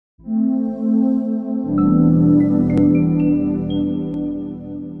Hi,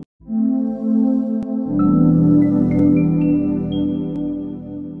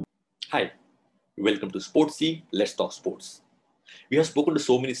 welcome to Sportsy. Let's talk sports. We have spoken to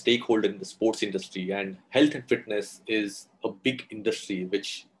so many stakeholders in the sports industry, and health and fitness is a big industry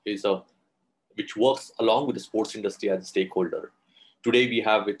which works along with the sports industry as a stakeholder. Today, we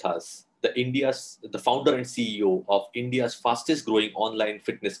have with us the founder and CEO of India's fastest growing online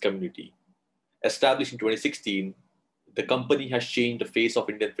fitness community. Established in 2016, the company has changed the face of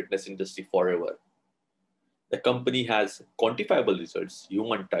Indian fitness industry forever. The company has quantifiable results,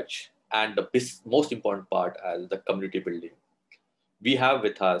 human touch, and the most important part as the community building. We have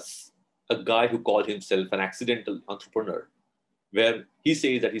with us a guy who called himself an accidental entrepreneur, where he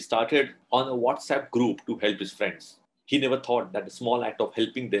says that he started on a WhatsApp group to help his friends. He never thought that the small act of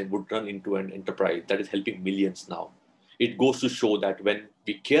helping them would turn into an enterprise that is helping millions now. It goes to show that when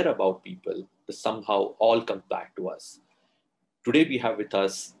we care about people, the somehow all comes back to us. Today we have with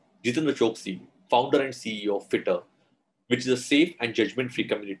us Jitendra Chokshi, founder and CEO of Fitter, which is a safe and judgment-free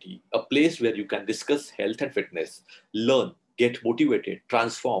community, a place where you can discuss health and fitness, learn, get motivated,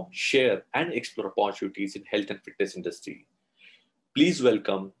 transform, share, and explore opportunities in health and fitness industry. Please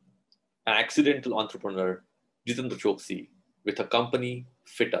welcome an accidental entrepreneur, Jitendra Chokshi, with a company,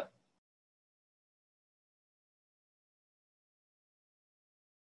 Fitter.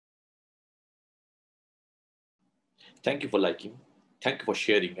 Thank you for liking, thank you for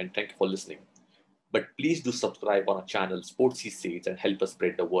sharing, and thank you for listening. But please do subscribe on our channel, Sportsy Says, and help us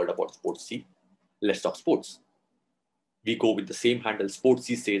spread the word about Sportsy. Let's talk sports. We go with the same handle,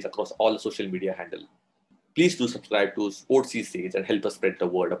 Sportsy Says, across all the social media handle. Please do subscribe to Sportsy Says and help us spread the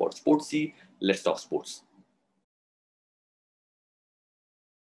word about Sportsy. Let's talk sports.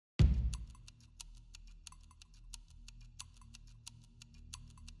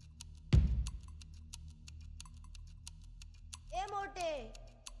 ए मोटे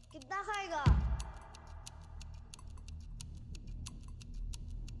कितना खाएगा?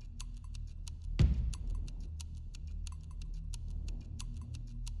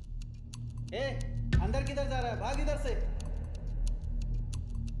 ए, अंदर किधर जा रहा है? भाग इधर से।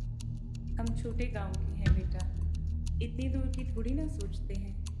 हम छोटे गांव के हैं बेटा, इतनी दूर की थोड़ी ना सोचते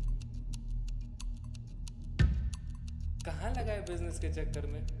हैं। कहाँ लगा है बिजनेस के चक्कर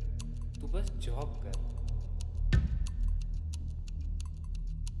में? तू बस जॉब कर।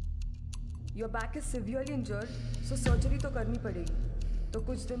 Your back is severely injured, so surgery तो करनी पड़ेगी। तो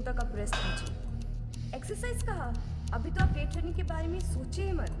कुछ दिन तक आप रेस्ट कीजिए। एक्सरसाइज कहाँ? अभी तो आप वेट ट्रेनिंग के बारे में सोचिए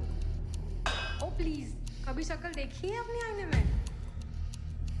ही मत। ओ प्लीज, कभी शक्ल देखी है अपने आईने में?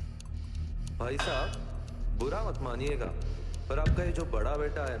 भाई साहब, बुरा मत मानिएगा, पर आपका ये जो बड़ा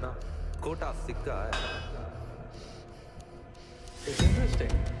बेटा है ना, खोटा सिक्का है। It's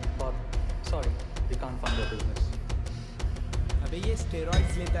interesting, but sorry, we can't fund the business. अबे ये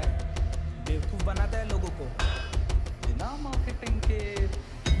स्टेरॉइड्स लेता है, बेवकूफ बनाता है लोगों को। बिना मार्केटिंग के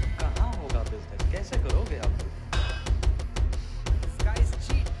कहाँ होगा बिजनेस? कैसे करोगे आप? This guy is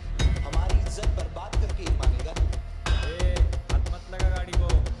cheat. हमारी इज्जत बर्बाद करके ही मानेगा। ए, हाथ मत लगा गाड़ी को।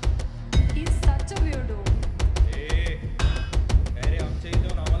 He is such a weirdo. ए, अरे आमच्या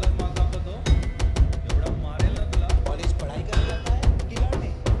इथं आम्हालाच मार लागतो तो। एवढा मारेल ना तुला। कॉलेज पढ़ाई करने जाता है कि लड़ने?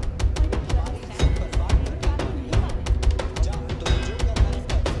 हमारी इज्जत बर्बाद करके ही मानेगा। जा, तो जो करना है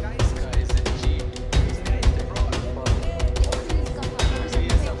कर। This guy is a cheat. This guy is a fraud.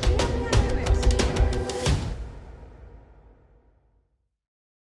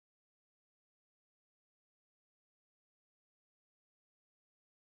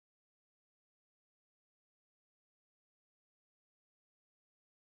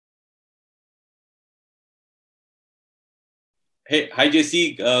 Hey, hi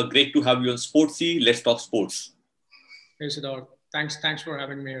JC, great to have you on Sportsy. Let's talk sports. Hey Siddharth, thanks for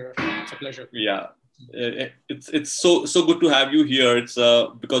having me here. It's a pleasure. Yeah, it's so good to have you here. It's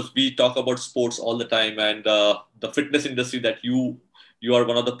because we talk about sports all the time, and the fitness industry that you are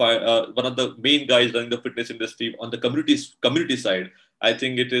one of the main guys running the fitness industry on the community side. I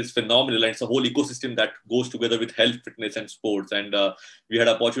think it is phenomenal, and it's a whole ecosystem that goes together with health, fitness, and sports. And we had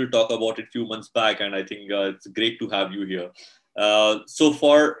an opportunity to talk about it a few months back, and I think it's great to have you here. So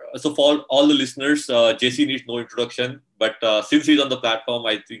for all the listeners, JC needs no introduction, but since he's on the platform,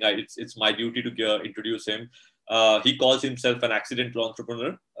 I think it's my duty to introduce him. He calls himself an accidental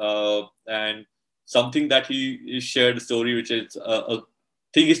entrepreneur, and something that he shared a story, which is a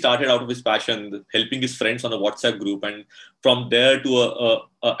thing he started out of his passion, helping his friends on a WhatsApp group, and from there to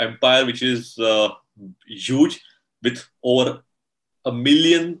a empire which is huge, with over a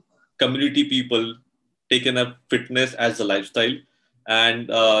million community people taken up fitness as a lifestyle. And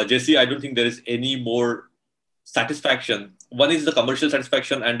Jesse, I don't think there is any more satisfaction. One is the commercial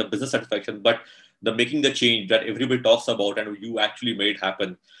satisfaction and the business satisfaction, but the making the change that everybody talks about and you actually made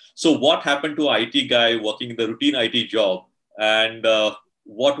happen. So what happened to an IT guy working in the routine IT job, and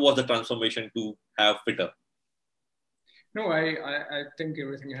what was the transformation to have Fitter? No, I think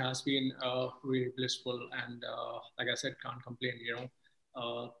everything has been really blissful, and like I said, can't complain.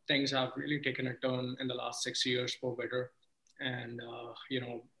 Things have really taken a turn in the last 6 years for better, and a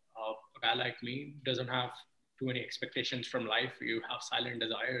guy like me doesn't have too many expectations from life. You have silent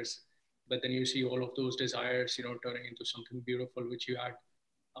desires, but then you see all of those desires, turning into something beautiful which you had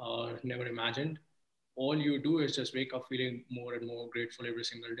never imagined. All you do is just wake up feeling more and more grateful every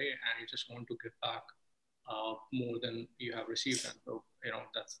single day, and you just want to give back more than you have received. And so,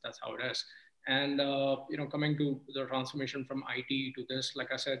 that's how it is. And, coming to the transformation from IT to this,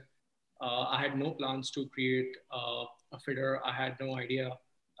 like I said, I had no plans to create a Fitter. I had no idea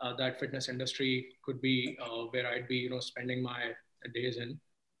that fitness industry could be where I'd be, spending my days in.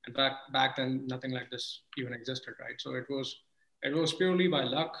 And back then, nothing like this even existed, right? So it was purely by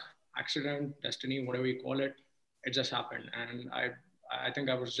luck, accident, destiny, whatever you call it. It just happened, and I think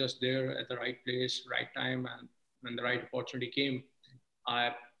I was just there at the right place, right time, and when the right opportunity came,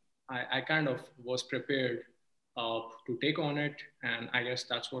 I kind of was prepared to take on it, and I guess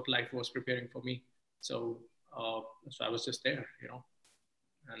that's what life was preparing for me. So I was just there,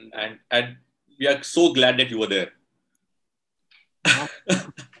 And we are so glad that you were there.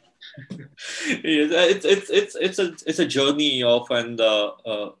 Yes, it's a journey of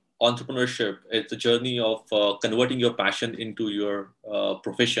entrepreneurship. It's a journey of converting your passion into your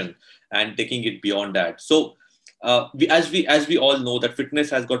profession and taking it beyond that. So as we all know that fitness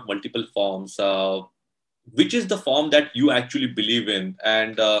has got multiple forms. Which is the form that you actually believe in,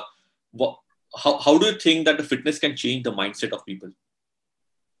 and how do you think that the fitness can change the mindset of people?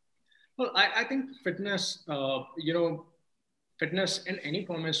 Well, I think fitness, fitness in any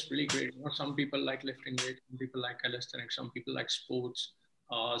form is really great. Some people like lifting weights, some people like calisthenics, some people like sports,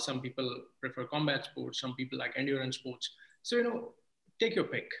 some people prefer combat sports, some people like endurance sports. So, take your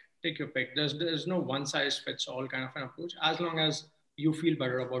pick. Take your pick. There's no one size fits all kind of an approach. As long as you feel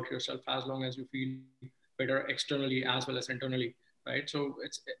better about yourself, as long as you feel better externally as well as internally, right? So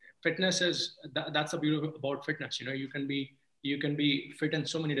fitness is that's the beauty about fitness. You can be fit in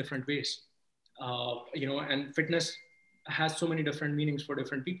so many different ways, and fitness has so many different meanings for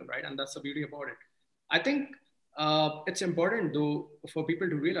different people, right? And that's the beauty about it. I think it's important though for people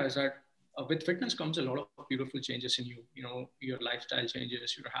to realize that with fitness comes a lot of beautiful changes in you. Your lifestyle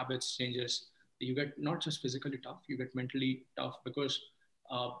changes, your habits changes. You get not just physically tough, you get mentally tough, because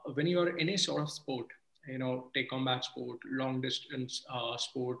when you are in a sort of sport, take combat sport, long distance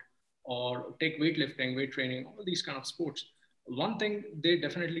sport, or take weightlifting, weight training, all these kind of sports. One thing they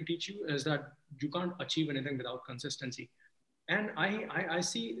definitely teach you is that you can't achieve anything without consistency. And I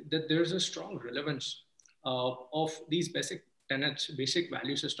see that there's a strong relevance of these basic tenets, basic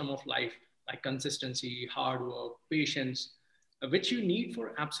value system of life, like consistency, hard work, patience, which you need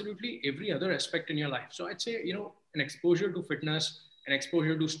for absolutely every other aspect in your life. So I'd say, an exposure to fitness, an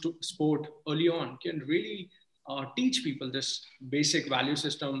exposure to sport early on can really teach people this basic value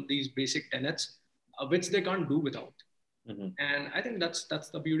system, these basic tenets, which they can't do without. Mm-hmm. And I think that's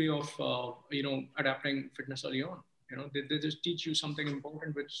the beauty of adapting fitness early on. They just teach you something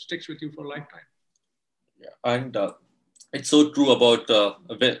important which sticks with you for a lifetime. Yeah, and it's so true about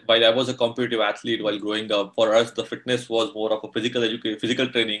while I was a competitive athlete while growing up, for us the fitness was more of a physical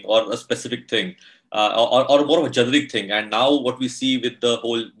training or a specific thing, or more of a generic thing. And now what we see with the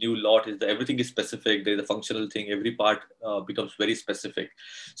whole new lot is that everything is specific. There's a functional thing. Every part becomes very specific.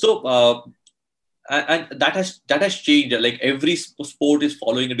 So and that has changed. Like every sport is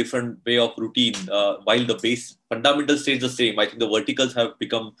following a different way of routine, while the base fundamental stays the same. I think the verticals have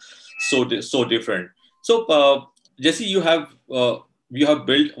become so different. So Jesse, you have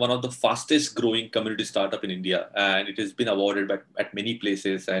built one of the fastest growing community startup in India, and it has been awarded at many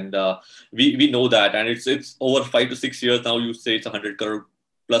places. And we know that, and it's over 5 to 6 years now. You say it's 100 crore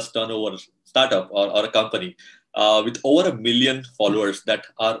plus turnover startup or a company. With over 1 million followers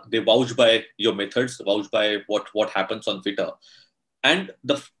they vouch by your methods, vouch by what happens on Fitter. And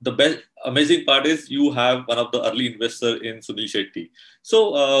the best amazing part is you have one of the early investor in Sunil Shetty.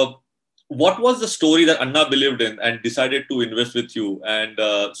 So what was the story that Anna believed in and decided to invest with you? And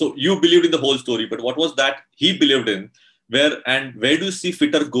so you believed in the whole story, but what was that he believed in? Where do you see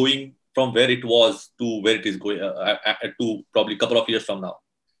Fitter going from where it was to where it is going to probably a couple of years from now?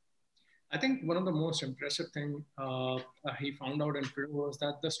 I think one of the most impressive thing he found out in Fitter was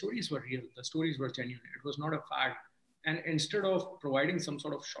that the stories were real. The stories were genuine. It was not a fact And instead of providing some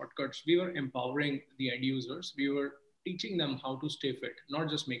sort of shortcuts, we were empowering the end users. We were teaching them how to stay fit, not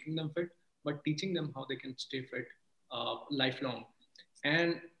just making them fit, but teaching them how they can stay fit lifelong.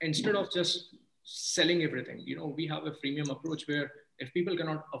 And instead of just selling everything, we have a freemium approach where if people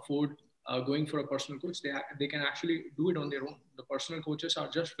cannot afford going for a personal coach, they can actually do it on their own. The personal coaches are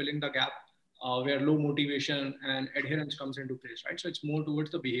just filling the gap where low motivation and adherence comes into place, right? So it's more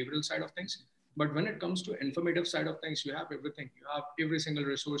towards the behavioral side of things. But when it comes to informative side of things, you have everything. You have every single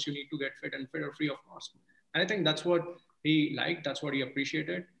resource you need to get fit and fit or free of cost. And I think that's what he liked. That's what he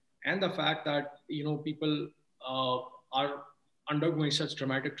appreciated. And the fact that, people are undergoing such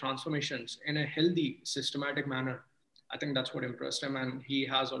dramatic transformations in a healthy, systematic manner. I think that's what impressed him. And he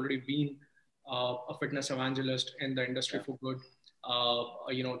has already been a fitness evangelist in the industry for good.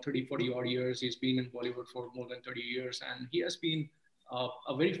 30, 40 odd years. He's been in Bollywood for more than 30 years. And he has been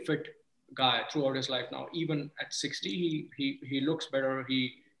a very fit guy throughout his life now. Even at 60, he looks better.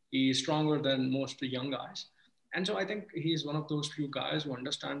 He's stronger than most young guys. And so I think he's one of those few guys who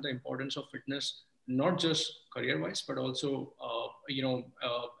understand the importance of fitness, not just career-wise, but also,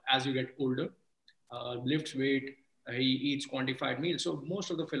 as you get older, lifts weight, he eats quantified meals. So most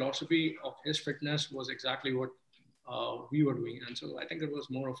of the philosophy of his fitness was exactly what we were doing. And so I think it was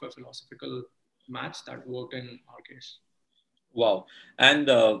more of a philosophical match that worked in our case. Wow. And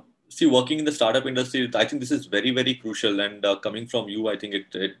see, working in the startup industry, I think this is very, very crucial. And coming from you, I think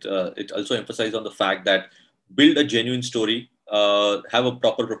it also emphasizes on the fact that build a genuine story, have a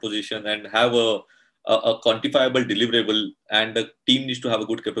proper proposition, and have a quantifiable deliverable, and the team needs to have a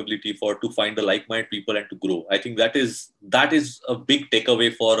good capability to find the like-minded people and to grow. I think that is a big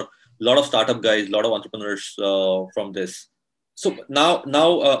takeaway for a lot of startup guys, a lot of entrepreneurs from this. So now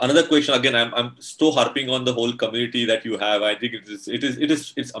another question again. I'm still harping on the whole community that you have. I think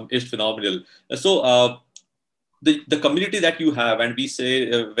it's phenomenal. So the community that you have, and we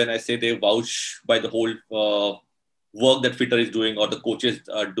say when I say they vouch by the whole work that Fitter is doing or the coaches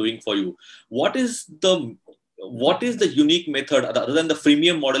are doing for you. What is the unique method other than the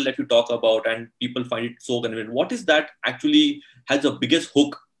freemium model that you talk about and people find it so convenient? What is that actually has the biggest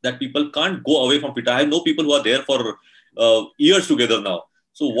hook that people can't go away from Fitter? I know people who are there for years together now.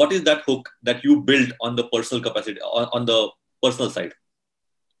 So what is that hook that you build on the personal capacity, on the personal side?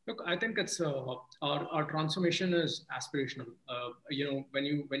 Look, I think it's our transformation is aspirational.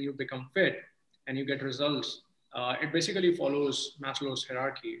 When you become fit and you get results, it basically follows Maslow's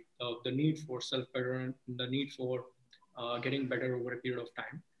hierarchy of the need for self-betterment, the need for getting better over a period of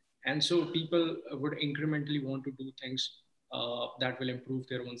time. And so people would incrementally want to do things that will improve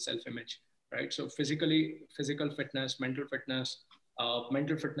their own self-image, right? So physical fitness, mental fitness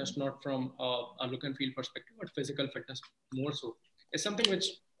not from a look and feel perspective, but physical fitness more so. It's something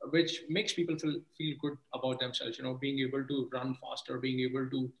which makes people feel good about themselves, being able to run faster, being able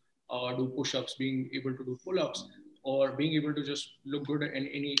to do push-ups, being able to do pull-ups, or being able to just look good in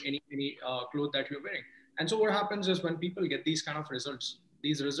any clothes that you're wearing. And so what happens is when people get these kind of results,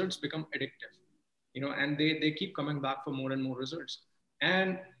 these results become addictive, and they keep coming back for more and more results.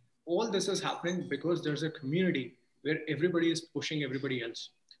 And all this is happening because there's a community where everybody is pushing everybody else.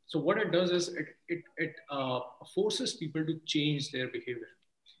 So what it does is it forces people to change their behavior.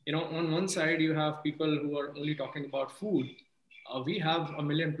 On one side, you have people who are only talking about food. We have 1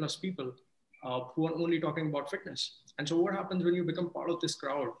 million plus people who are only talking about fitness. And so what happens when you become part of this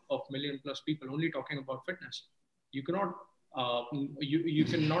crowd of 1 million plus people only talking about fitness? You cannot you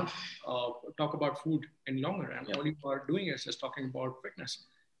cannot talk about food any longer. And all you are doing is just talking about fitness.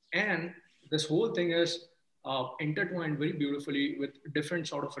 And this whole thing is intertwined very beautifully with different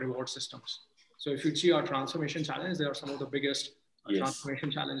sort of reward systems. So if you see our transformation challenge, they are some of the biggest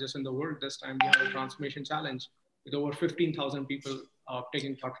transformation challenges in the world. This time we have a transformation challenge with over 15,000 people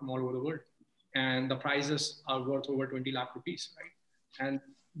taking part from all over the world. And the prizes are worth over 20 lakh rupees, right? And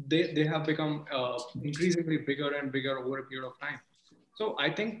they have become increasingly bigger and bigger over a period of time. So I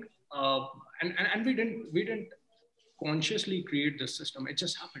think, and we didn't consciously create this system. It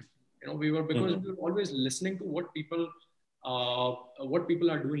just happened. We were always listening to what people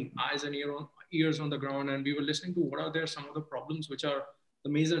are doing, eyes and ears on the ground, and we were listening to what are some of the problems which are the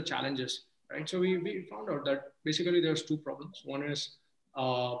major challenges, right? So we found out that basically there's two problems. One is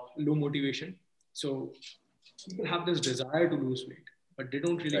low motivation. So people have this desire to lose weight, but they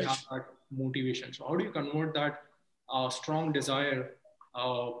don't really have that motivation. So how do you convert that strong desire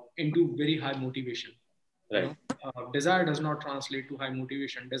into very high motivation? Right. Desire does not translate to high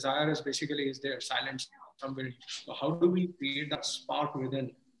motivation. Desire is there, silent somewhere. So how do we create that spark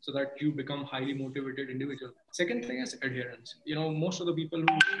within so that you become highly motivated individual? Second thing is adherence. Most of the people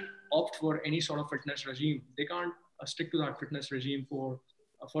who opt for any sort of fitness regime, they can't stick to that fitness regime for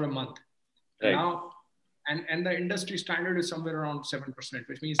a month. Right. Now, and the industry standard is somewhere around 7%,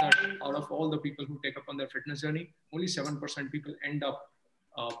 which means that out of all the people who take up on their fitness journey, only 7% people end up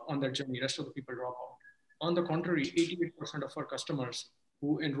on their journey. Rest of the people drop out. On the contrary, 88% of our customers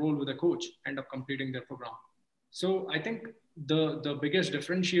who enroll with a coach end up completing their program. So I think the biggest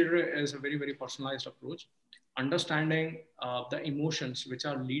differentiator is a very, very personalized approach, understanding the emotions which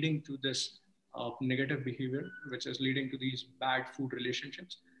are leading to this negative behavior, which is leading to these bad food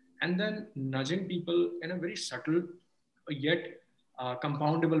relationships, and then nudging people in a very subtle yet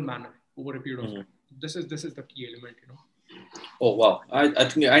compoundable manner over a period of time. This is the key element, you know. Oh wow! I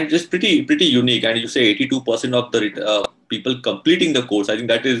think and just pretty unique. And you say 82% of the people completing the course. I think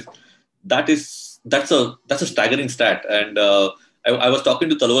that's a staggering stat. And I was talking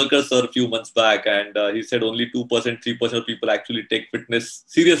to Talwalkar sir a few months back, and he said only 2%, 3% of people actually take fitness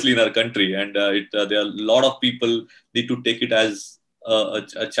seriously in our country, and there are a lot of people need to take it as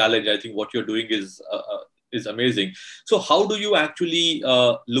a challenge. I think what you're doing is amazing. So how do you actually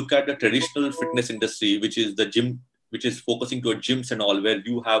look at the traditional fitness industry, which is the gym, which is focusing toward gyms and all, where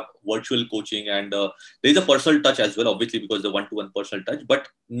you have virtual coaching and there is a personal touch as well, obviously, because the one-to-one personal touch, but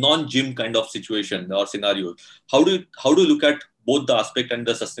non-gym kind of situation or scenario. How do you look at both the aspect and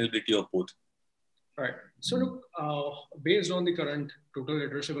the sustainability of both? Right. So look, based on the current total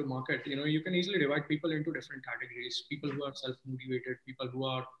addressable market, you know, you can easily divide people into different categories: people who are self-motivated, people who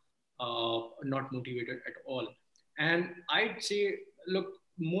are not motivated at all. And I'd say, look,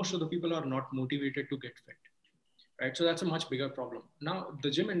 most of the people are not motivated to get fit. Right. So that's a much bigger problem. Now,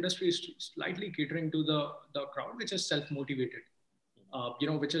 the gym industry is slightly catering to the crowd, which is self-motivated, you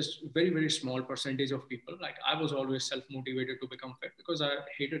know, which is very, very small percentage of people. Like I was always self-motivated to become fit because I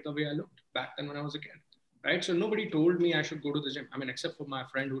hated the way I looked back then when I was a kid. Right. So nobody told me I should go to the gym. I mean, except for my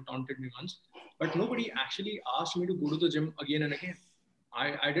friend who taunted me once, but nobody actually asked me to go to the gym again and again.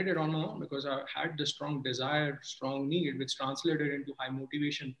 I did it on my own because I had the strong desire, strong need, which translated into high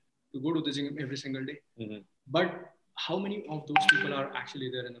motivation to go to the gym every single day. Mm-hmm. But how many of those people are actually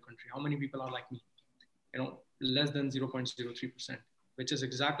there in the country? How many people are like me? You know, less than 0.03%, which is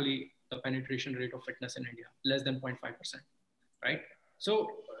exactly the penetration rate of fitness in India, less than 0.5%, right? So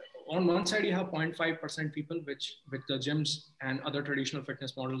on one side, you have 0.5% people, which with the gyms and other traditional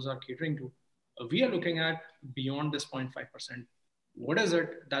fitness models are catering to. We are looking at beyond this 0.5%. What is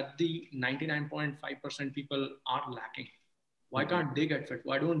it that the 99.5% people are lacking? Why can't they get fit?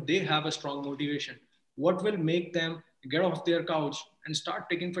 Why don't they have a strong motivation? What will make them get off their couch and start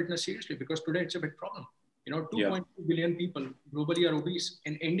taking fitness seriously? Because today it's a big problem. You know, 2.2 billion people globally are obese.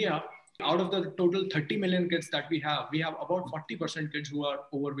 In India, out of the total 30 million kids that we have about 40% kids who are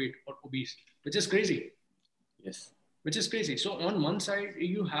overweight or obese, which is crazy. Yes. Which is crazy. So on one side,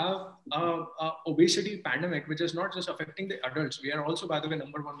 you have a obesity pandemic, which is not just affecting the adults. We are also, by the way,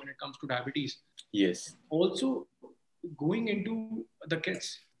 number one when it comes to diabetes. Yes. Also going into the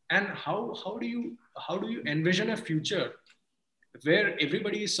kids. And how do you envision a future where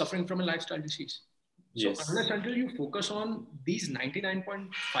everybody is suffering from a lifestyle disease? So unless until you focus on these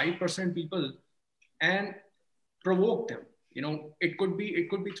 99.5% people and provoke them, you know, it could be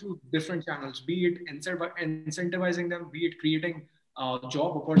through different channels, be it incentivizing them, be it creating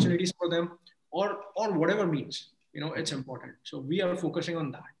job opportunities for them, or whatever means, you know, it's important. So we are focusing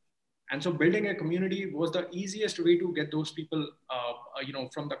on that. And so building a community was the easiest way to get those people, you know,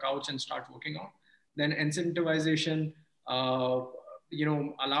 from the couch and start working out. Then incentivization, you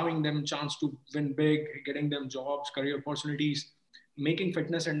know, allowing them chance to win big, getting them jobs, career opportunities, making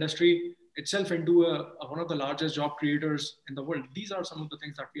fitness industry itself into one of the largest job creators in the world. These are some of the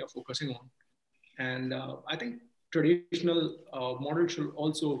things that we are focusing on. And I think traditional model should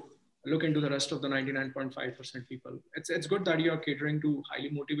also look into the rest of the 99.5% people. It's good that you are catering to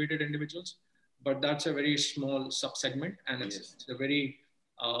highly motivated individuals, but that's a very small subsegment, and it's a very,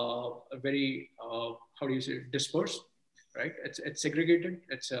 how do you say, dispersed, right? It's segregated.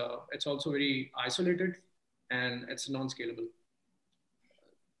 It's also very isolated, and it's non-scalable.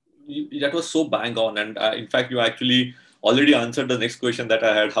 That was so bang on, and in fact, you actually already answered the next question that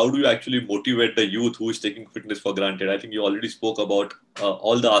I had. How do you actually motivate the youth who is taking fitness for granted? I think you already spoke about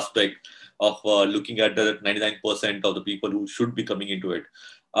all the aspect of looking at the 99% of the people who should be coming into it.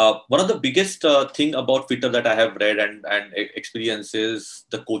 One of the biggest thing about Fitter that I have read and experienced is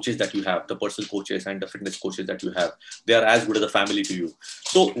the coaches that you have, the personal coaches and the fitness coaches that you have. They are as good as a family to you.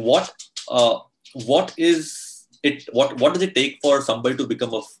 So what does it take for somebody to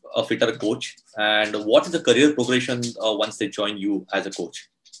become a Fitter coach, and what is the career progression once they join you as a coach?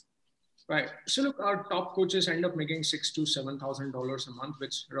 Right. So look, our top coaches end up making $6,000 to $7,000 a month,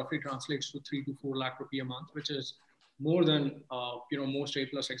 which roughly translates to 3 to 4 lakh rupee a month, which is more than most A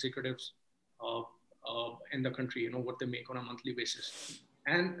plus executives in the country. What they make on a monthly basis.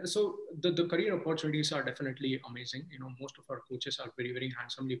 And so the career opportunities are definitely amazing. Most of our coaches are very, very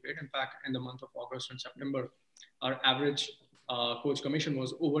handsomely paid. In fact, in the month of August and September, our average coach commission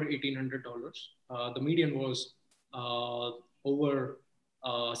was over $1,800. The median was over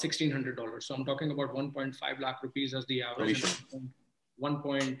 $1,600. So I'm talking about 1.5 lakh rupees as the average,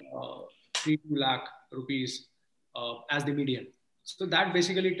 1.32 lakh rupees as the median. So that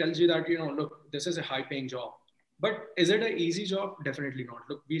basically tells you that, look, this is a high paying job. But is it an easy job? Definitely not.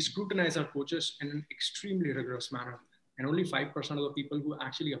 Look, we scrutinize our coaches in an extremely rigorous manner. And only 5% of the people who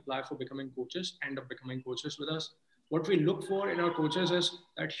actually apply for becoming coaches end up becoming coaches with us. What we look for in our coaches is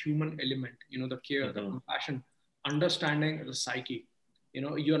that human element, the care, the compassion, understanding the psyche.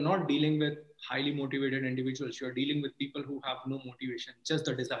 You're not dealing with highly motivated individuals. You're dealing with people who have no motivation, just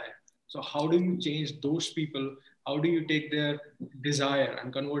the desire. So how do you change those people? How do you take their desire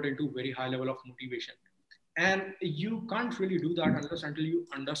and convert it into very high level of motivation? And you can't really do that until you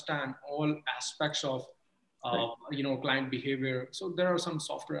understand all aspects of, client behavior. So there are some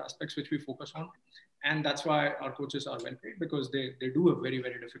software aspects which we focus on. And that's why our coaches are well paid, because they do a very,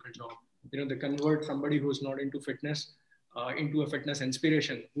 very difficult job. They convert somebody who's not into fitness into a fitness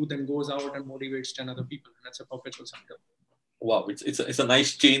inspiration, who then goes out and motivates 10 other people. And that's a perpetual cycle. Wow, it's a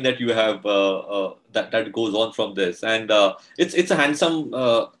nice chain that you have that goes on from this, and it's a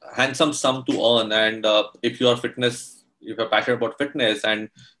handsome sum to earn. And if you are passionate about fitness and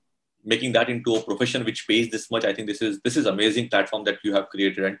making that into a profession which pays this much, I think this is amazing platform that you have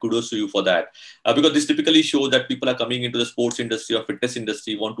created, and kudos to you for that. Because this typically shows that people are coming into the sports industry or fitness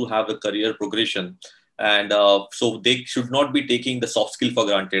industry, want to have a career progression, and so they should not be taking the soft skill for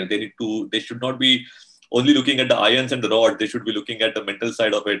granted. They should not be only looking at the irons and the rod. They should be looking at the mental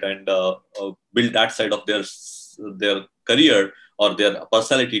side of it, and build that side of their career or their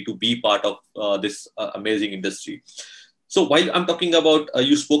personality to be part of this amazing industry. So while I'm talking about,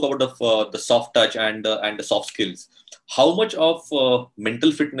 you spoke about the soft touch and the soft skills. How much of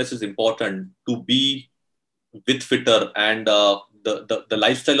mental fitness is important to be with fitter, and the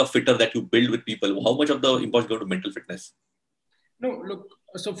lifestyle of fitter that you build with people? How much of the importance goes to mental fitness? No, look.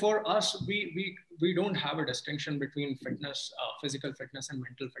 So for us, we don't have a distinction between fitness, physical fitness, and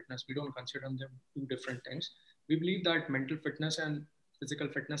mental fitness. We don't consider them two different things. We believe that mental fitness and physical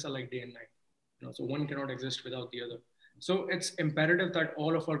fitness are like day and night. So one cannot exist without the other. So it's imperative that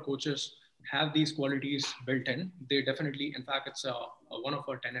all of our coaches have these qualities built in. They definitely, in fact, it's one of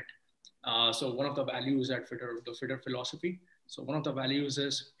our tenet. So one of the values at Fitter, the Fitter philosophy. So one of the values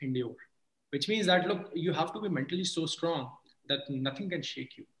is endure, which means that, look, you have to be mentally so strong that nothing can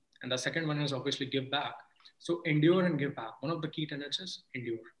shake you. And the second one is obviously give back. So endure and give back. One of the key tenets is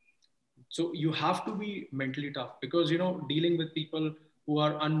endure. So you have to be mentally tough, because, dealing with people who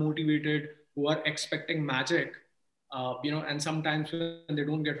are unmotivated, who are expecting magic, and sometimes when they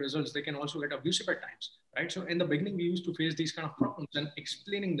don't get results, they can also get abusive at times, right? So in the beginning, we used to face these kind of problems, and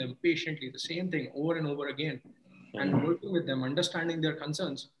explaining them patiently, the same thing over and over again, and working with them, understanding their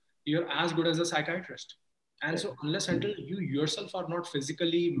concerns, you're as good as a psychiatrist. And so unless until you yourself are not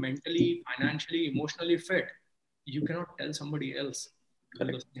physically, mentally, financially, emotionally fit, you cannot tell somebody else.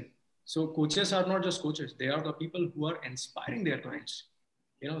 So coaches are not just coaches. They are the people who are inspiring their clients.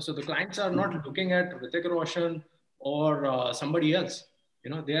 So the clients are not looking at Hrithik Roshan or somebody else.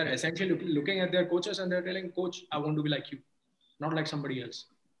 They are essentially looking at their coaches, and they're telling, coach, I want to be like you, not like somebody else.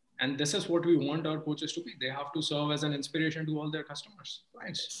 And this is what we want our coaches to be. They have to serve as an inspiration to all their customers,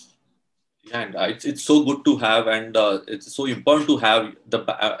 clients. Yeah, and it's so good to have, and it's so important to have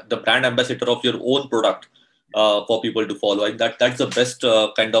the brand ambassador of your own product for people to follow. And that's the best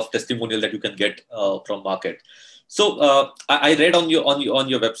kind of testimonial that you can get from market. So I read on your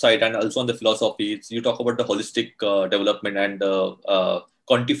website, and also on the philosophy, you talk about the holistic development and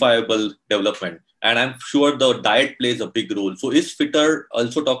quantifiable development. And I'm sure the diet plays a big role. So is Fitter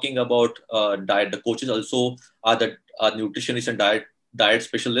also talking about diet? The coaches also are the nutritionists and diet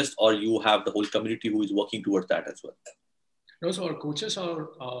specialists, or you have the whole community who is working towards that as well? No, so our coaches are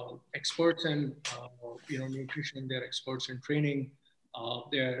experts in nutrition. They're experts in training.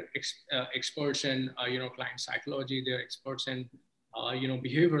 They're experts in client psychology. They're experts in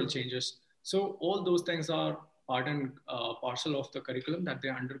behavioral changes. So all those things are part and parcel of the curriculum that they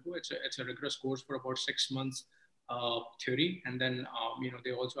undergo. It's a rigorous course for about 6 months theory, and then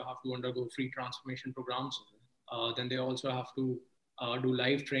they also have to undergo free transformation programs. Then they also have to do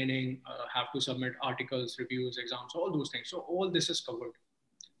live training, have to submit articles, reviews, exams, all those things. So all this is covered.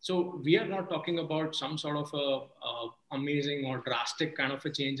 So we are not talking about some sort of a amazing or drastic kind of a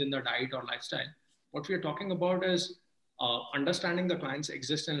change in the diet or lifestyle. What we are talking about is understanding the client's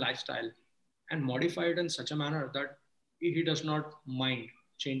existing lifestyle and modify it in such a manner that he does not mind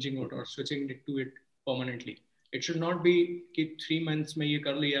changing it or switching it to it permanently. It should not be कि 3 months में ये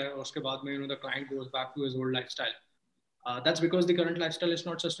कर लिया है और उसके बाद में the client goes back to his old lifestyle. That's because the current lifestyle is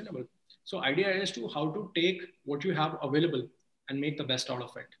not sustainable. So idea is to how to take what you have available and make the best out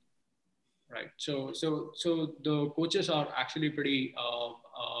of it, right? So the coaches are actually pretty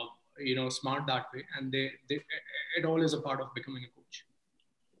smart that way, and they it all is a part of becoming a coach.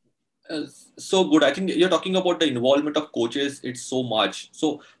 So good. I think you're talking about the involvement of coaches. It's so much.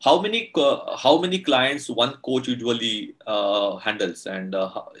 So how many clients one coach usually handles, and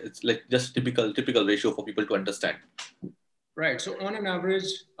it's like just typical ratio for people to understand. Right. So on an average,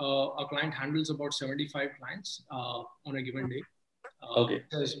 a client handles about 75 clients on a given day. Okay.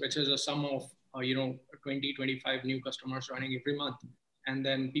 Which is a sum of 20-25 new customers joining every month, and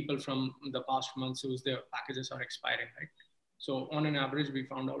then people from the past months whose their packages are expiring, right? So on an average, we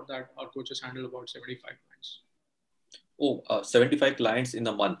found out that our coaches handle about 75 clients. 75 clients in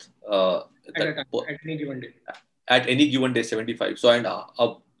a month. At any given day. At any given day, 75.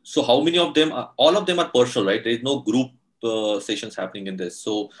 So so how many of them? All of them are personal, right? There is no group sessions happening in this.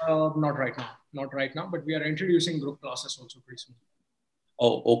 So not right now. But we are introducing group classes also pretty soon.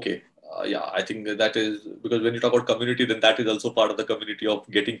 Oh, okay. Yeah, I think that is because when you talk about community, then that is also part of the community of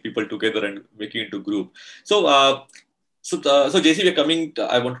getting people together and making into group. So. So JC, we're coming.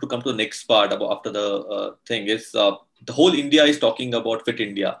 I want to come to the next part after the thing is the whole India is talking about Fit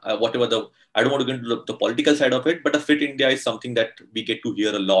India. I don't want to go into the political side of it, but the Fit India is something that we get to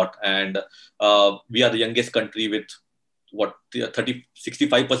hear a lot, and we are the youngest country with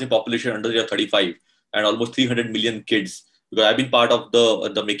 65% population under the age of 35, and almost 300 million kids. Because I've been part of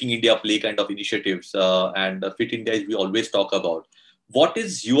the Making India Play kind of initiatives, and Fit India is we always talk about. What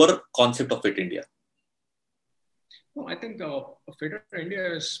is your concept of Fit India? No, I think Fitter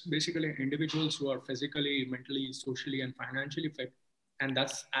India is basically individuals who are physically, mentally, socially, and financially fit. And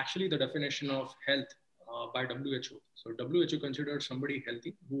that's actually the definition of health by WHO. So WHO considers somebody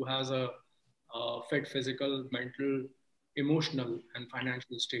healthy who has a fit physical, mental, emotional, and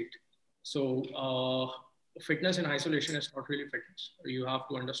financial state. So fitness in isolation is not really fitness. You have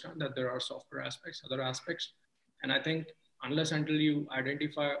to understand that there are softer aspects, other aspects. And I think unless until you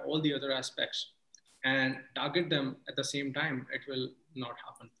identify all the other aspects and target them at the same time, it will not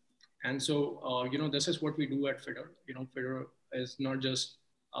happen. And so, this is what we do at Fitter. Fitter is not just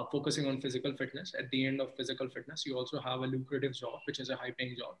focusing on physical fitness. At the end of physical fitness, you also have a lucrative job, which is a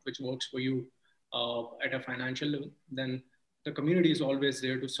high-paying job, which works for you at a financial level. Then the community is always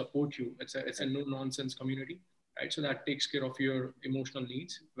there to support you. It's a no-nonsense community, right? So that takes care of your emotional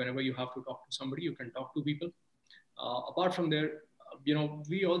needs. Whenever you have to talk to somebody, you can talk to people. Apart from there,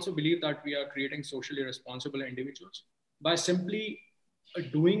 we also believe that we are creating socially responsible individuals by simply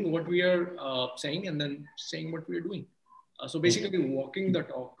doing what we are saying and then saying what we are doing. So basically walking the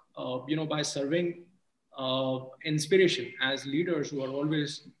talk, by serving inspiration as leaders who are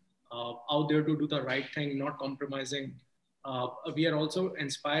always out there to do the right thing, not compromising. We are also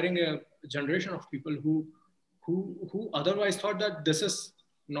inspiring a generation of people who otherwise thought that this is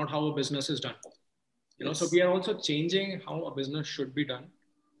not how a business is done. So we are also changing how a business should be done.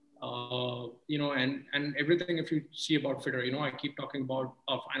 And everything, if you see about Fitter, I keep talking about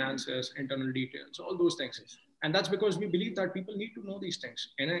finances, internal details, all those things. And that's because we believe that people need to know these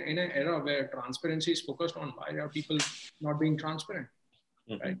things. In an era where transparency is focused on, why are people not being transparent?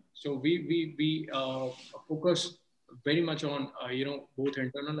 Mm-hmm. Right? So we focus very much on, both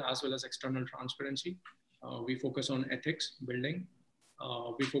internal as well as external transparency. We focus on ethics, building.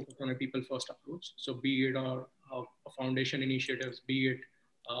 We focus on a people-first approach. So be it our foundation initiatives, be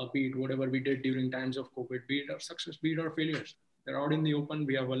it whatever we did during times of COVID, be it our success, be it our failures. They're out in the open.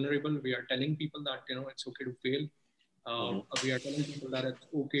 We are vulnerable. We are telling people that, it's okay to fail. We are telling people that it's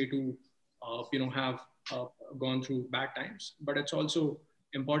okay to, have gone through bad times. But it's also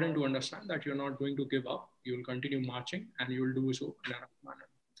important to understand that you're not going to give up. You will continue marching and you will do so in a right manner.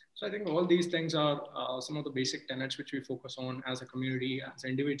 So I think all these things are some of the basic tenets which we focus on as a community, as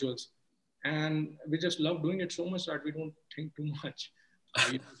individuals. And we just love doing it so much that we don't think too much.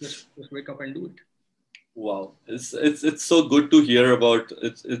 Just wake up and do it. Wow, it's so good to hear about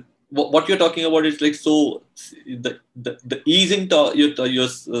it. What you're talking about is like so the easing to your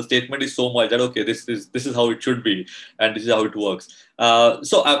statement is so much that okay, this is how it should be and this is how it works.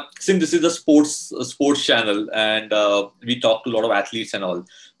 So since this is a sports channel and we talk to a lot of athletes and all,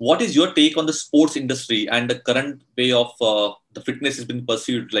 what is your take on the sports industry and the current way of the fitness has been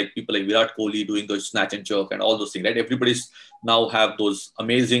pursued? Like people like Virat Kohli doing those snatch and jerk and all those things, right? Everybody's now have those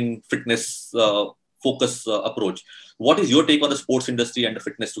amazing fitness focus approach. What is your take on the sports industry and the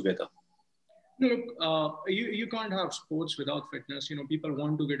fitness together? Look, you can't have sports without fitness. People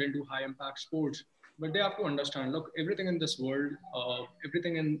want to get into high impact sports, but they have to understand, look, everything in this world,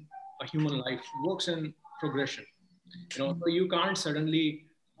 everything in a human life works in progression. So you can't suddenly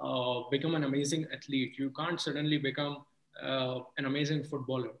become an amazing athlete. You can't suddenly become an amazing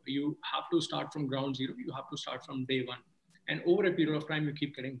footballer. You have to start from ground zero. You have to start from day one. And over a period of time, you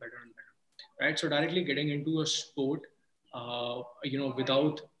keep getting better and better, right? So directly getting into a sport,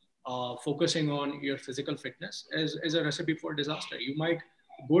 without focusing on your physical fitness is a recipe for disaster. You might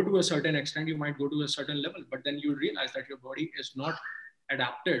go to a certain extent, you might go to a certain level, but then you realize that your body is not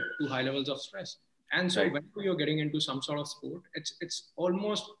adapted to high levels of stress. And so when you're getting into some sort of sport, it's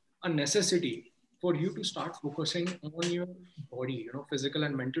almost a necessity for you to start focusing on your body, physical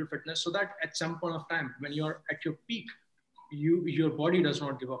and mental fitness, so that at some point of time, when you're at your peak, your body does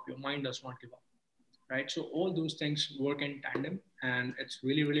not give up, your mind does not give up, right? So all those things work in tandem, and it's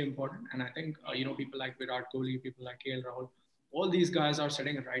really, really important. And I think, people like Virat Kohli, people like KL Rahul, all these guys are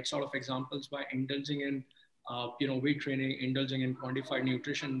setting the right sort of examples by indulging in, weight training, indulging in quantified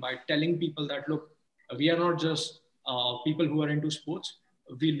nutrition, by telling people that, look, we are not just people who are into sports.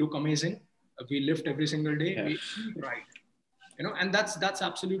 We look amazing. We lift every single day. Yeah. We eat right. And that's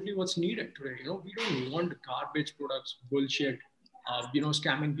absolutely what's needed today. We don't want garbage products, bullshit,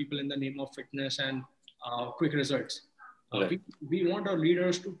 scamming people in the name of fitness and quick results. We want our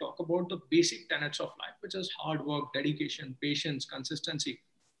leaders to talk about the basic tenets of life, which is hard work, dedication, patience, consistency.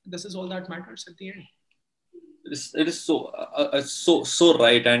 This is all that matters at the end. It is so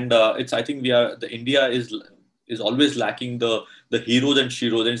right, and I think India is always lacking the heroes and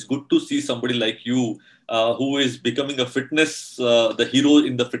sheroes, and it's good to see somebody like you who is becoming a fitness the hero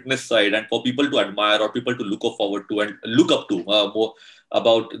in the fitness side, and for people to admire or people to look forward to and look up to more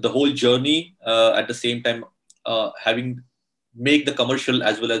about the whole journey, at the same time having make the commercial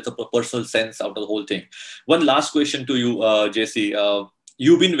as well as the personal sense out of the whole thing. One last question to you, JC.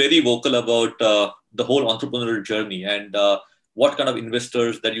 You've been very vocal about the whole entrepreneurial journey and what kind of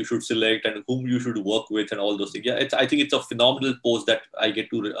investors that you should select and whom you should work with and all those things. Yeah, I think it's a phenomenal post that I get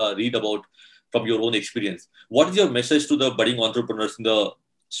to read about from your own experience. What is your message to the budding entrepreneurs in the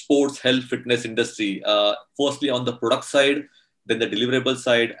sports, health, fitness industry? Firstly, on the product side, then the deliverable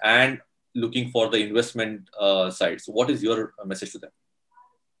side, and looking for the investment side. So what is your message to them?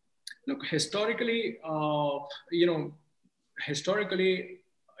 Look, historically,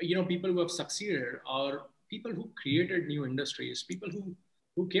 people who have succeeded are people who created new industries, people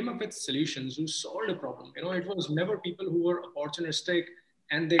who came up with solutions, who solved a problem. It was never people who were opportunistic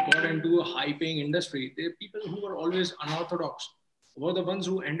and they got into a high-paying industry. They're people who were always unorthodox, were the ones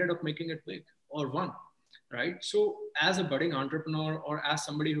who ended up making it big or won, right? So as a budding entrepreneur or as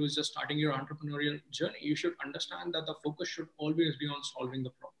somebody who is just starting your entrepreneurial journey, you should understand that the focus should always be on solving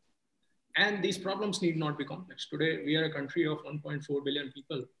the problem. And these problems need not be complex. Today, we are a country of 1.4 billion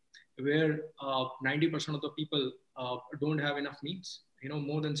people where 90% of the people don't have enough meals.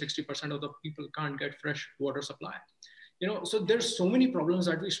 More than 60% of the people can't get fresh water supply. So there's so many problems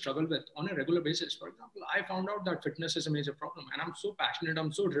that we struggle with on a regular basis. For example, I found out that fitness is a major problem, and I'm so passionate,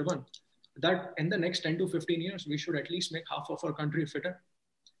 I'm so driven that in the next 10 to 15 years, we should at least make half of our country fitter.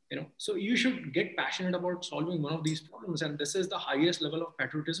 So you should get passionate about solving one of these problems. And this is the highest level of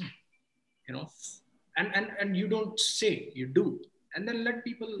patriotism, and you don't say, you do. And then let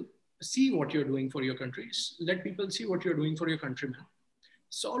people see what you're doing for your countries. Let people see what you're doing for your countrymen.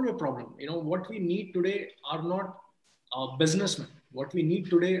 Solve a problem. What we need today are not businessmen. What we need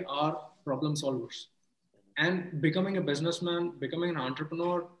today are problem solvers. And becoming a businessman, becoming an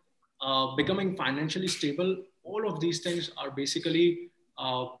entrepreneur, becoming financially stable, all of these things are basically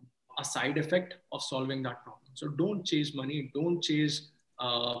a side effect of solving that problem. So don't chase money, don't chase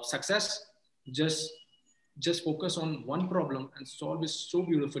success. Just focus on one problem and solve it so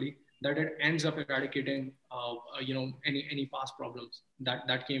beautifully that it ends up eradicating, any past problems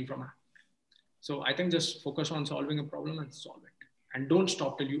that came from it. So I think just focus on solving a problem and solve it, and don't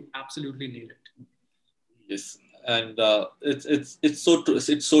stop till you absolutely nail it. Yes, and it's so true.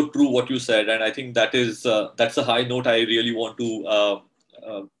 It's so true what you said, and I think that's a high note I really want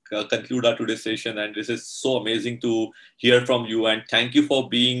to conclude our today's session. And this is so amazing to hear from you. And thank you for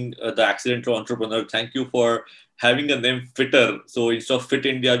being the accidental entrepreneur. Thank you for having a name Fitter. So instead of Fit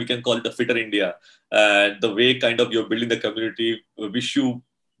India, we can call it the Fitter India. The way kind of you're building the community. Wish you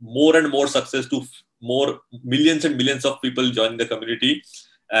more and more success to more millions and millions of people joining the community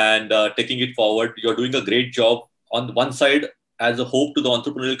and taking it forward. You're doing a great job on one side as a hope to the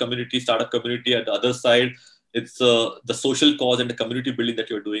entrepreneurial community, startup community. At the other side, it's the social cause and the community building that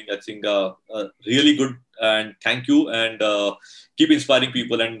you're doing. I think really good, and thank you, and keep inspiring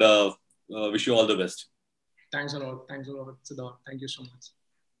people, and wish you all the best. Thanks a lot, Siddharth. Thank you so much.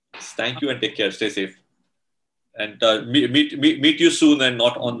 Thank you, and take care. Stay safe. And meet you soon, and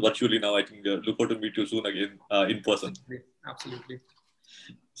not on virtually now. I think look forward to meet you soon again in person. Absolutely.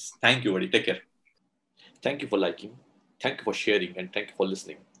 Thank you, buddy. Take care. Thank you for liking. Thank you for sharing, and thank you for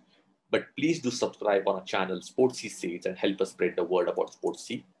listening. But please do subscribe on our channel Sportsy Sage and help us spread the word about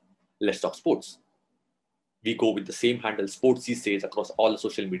Sportsy. Let's talk sports. We go with the same handle Sportsy Sage across all the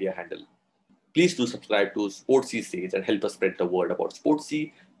social media handle. Please do subscribe to Sportsy Sage and help us spread the word about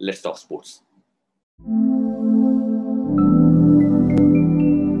Sportsy. Let's talk sports.